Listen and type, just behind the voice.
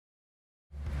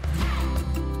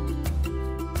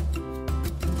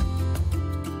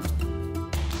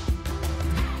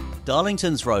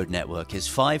Darlington's road network is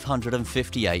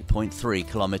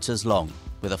 558.3 kilometres long,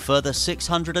 with a further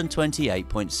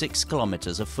 628.6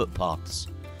 kilometres of footpaths.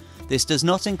 This does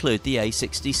not include the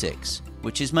A66,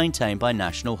 which is maintained by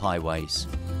National Highways.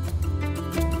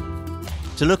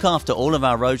 To look after all of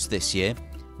our roads this year,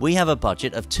 we have a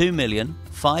budget of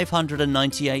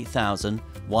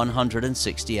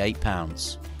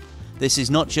 £2,598,168. This is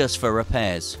not just for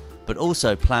repairs, but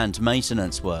also planned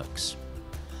maintenance works.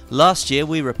 Last year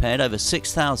we repaired over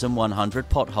 6,100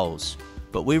 potholes,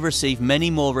 but we received many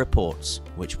more reports,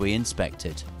 which we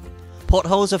inspected.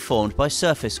 Potholes are formed by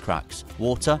surface cracks,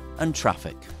 water and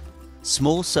traffic.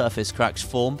 Small surface cracks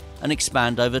form and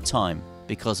expand over time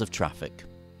because of traffic.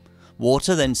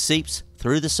 Water then seeps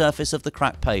through the surface of the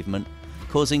cracked pavement,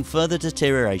 causing further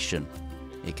deterioration.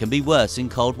 It can be worse in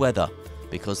cold weather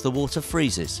because the water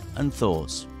freezes and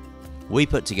thaws. We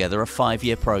put together a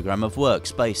 5-year programme of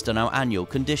works based on our annual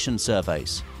condition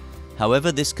surveys.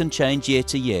 However, this can change year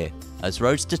to year as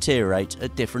roads deteriorate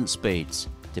at different speeds,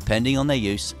 depending on their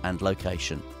use and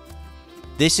location.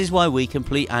 This is why we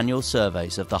complete annual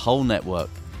surveys of the whole network,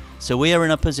 so we are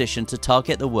in a position to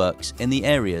target the works in the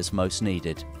areas most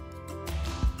needed.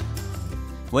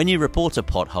 When you report a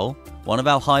pothole, one of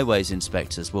our highways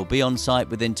inspectors will be on site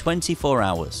within 24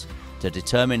 hours to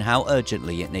determine how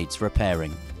urgently it needs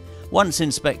repairing. Once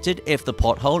inspected, if the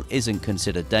pothole isn't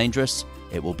considered dangerous,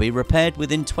 it will be repaired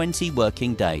within 20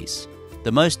 working days.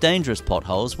 The most dangerous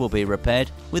potholes will be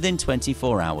repaired within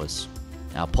 24 hours.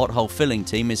 Our pothole filling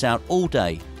team is out all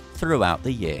day throughout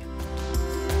the year.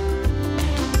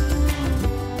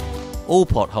 All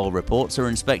pothole reports are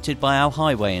inspected by our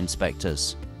highway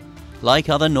inspectors. Like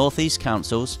other North East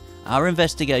councils, our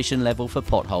investigation level for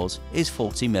potholes is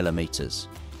 40 mm.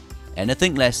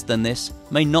 Anything less than this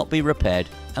may not be repaired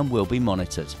and will be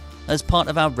monitored as part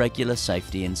of our regular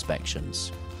safety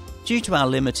inspections. Due to our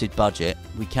limited budget,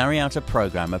 we carry out a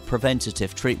program of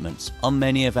preventative treatments on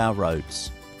many of our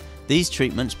roads. These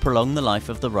treatments prolong the life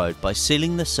of the road by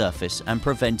sealing the surface and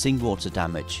preventing water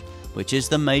damage, which is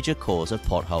the major cause of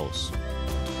potholes.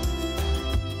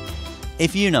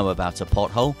 If you know about a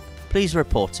pothole, please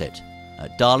report it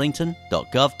at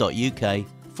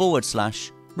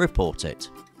darlington.gov.uk/report it.